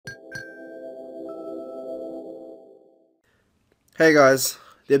Hey guys,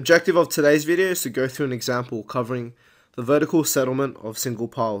 the objective of today's video is to go through an example covering the vertical settlement of single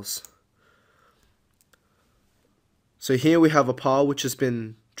piles. So here we have a pile which has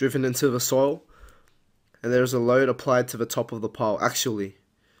been driven into the soil and there's a load applied to the top of the pile axially.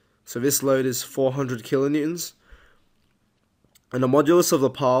 So this load is 400 kilonewtons and the modulus of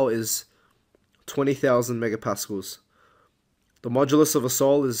the pile is 20,000 megapascals. The modulus of a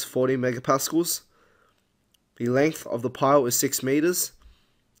soil is 40 megapascals. The length of the pile is 6 meters,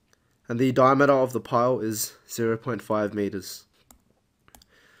 and the diameter of the pile is 0.5 meters.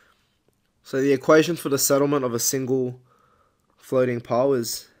 So the equation for the settlement of a single floating pile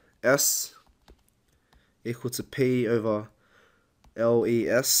is S equal to P over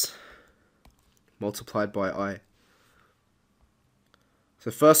LES multiplied by I.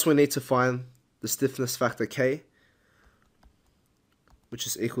 So first we need to find the stiffness factor K, which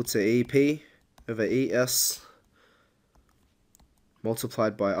is equal to EP over ES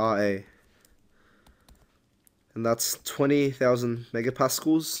multiplied by RA, and that's 20,000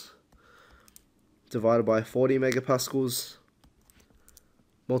 megapascals divided by 40 megapascals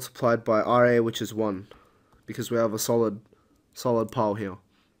multiplied by RA, which is 1, because we have a solid pile here,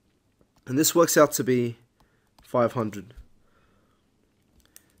 and this works out to be 500.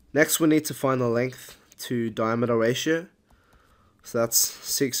 Next we need to find the length to diameter ratio, so that's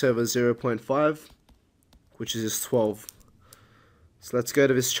 6 over 0.5, which is just 12. So let's go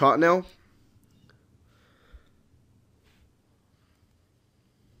to this chart now.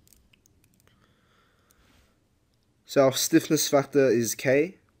 So our stiffness factor is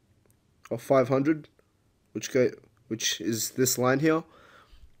K of 500, which is this line here,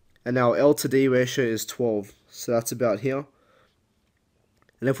 and our L to D ratio is 12, so that's about here.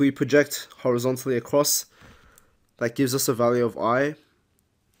 And if we project horizontally across, that gives us a value of I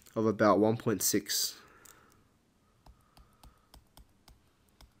of about 1.6.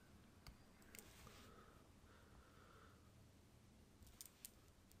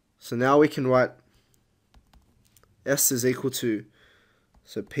 So now we can write S is equal to,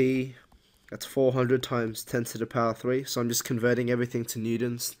 so P, that's 400 times 10 to the power 3. So I'm just converting everything to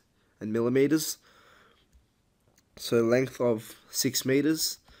newtons and millimeters. So length of 6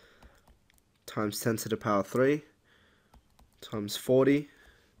 meters times 10 to the power 3 times 40.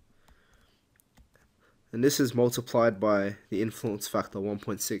 And this is multiplied by the influence factor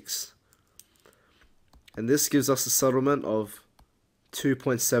 1.6. And this gives us a settlement of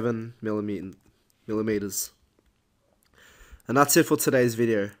 2.7 millimeters. And that's it for today's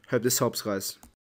video. Hope this helps, guys.